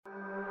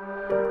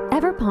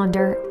Ever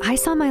ponder, I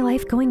saw my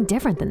life going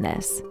different than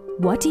this?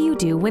 What do you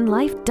do when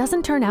life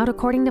doesn't turn out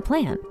according to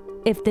plan?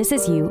 If this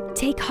is you,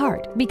 take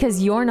heart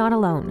because you're not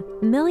alone.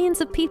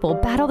 Millions of people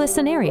battle this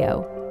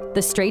scenario.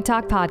 The Straight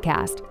Talk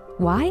Podcast.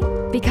 Why?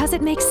 Because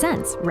it makes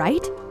sense,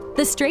 right?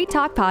 The Straight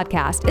Talk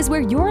Podcast is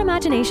where your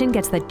imagination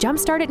gets the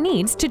jumpstart it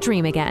needs to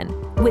dream again.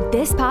 With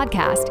this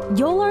podcast,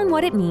 you'll learn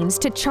what it means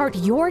to chart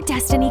your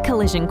destiny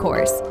collision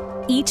course.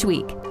 Each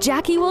week,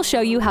 Jackie will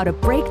show you how to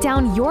break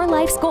down your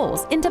life's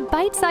goals into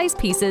bite-sized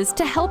pieces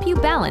to help you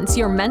balance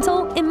your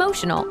mental,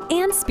 emotional,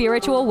 and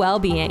spiritual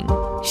well-being.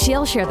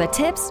 She'll share the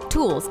tips,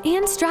 tools,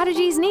 and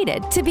strategies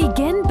needed to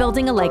begin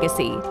building a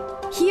legacy.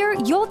 Here,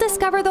 you'll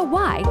discover the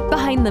why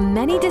behind the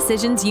many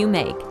decisions you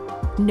make.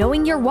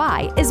 Knowing your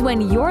why is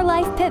when your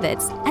life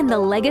pivots and the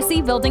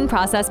legacy building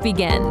process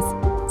begins.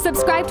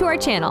 Subscribe to our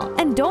channel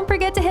and don't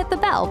forget to hit the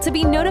bell to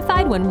be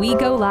notified when we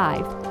go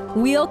live.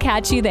 We'll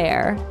catch you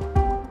there.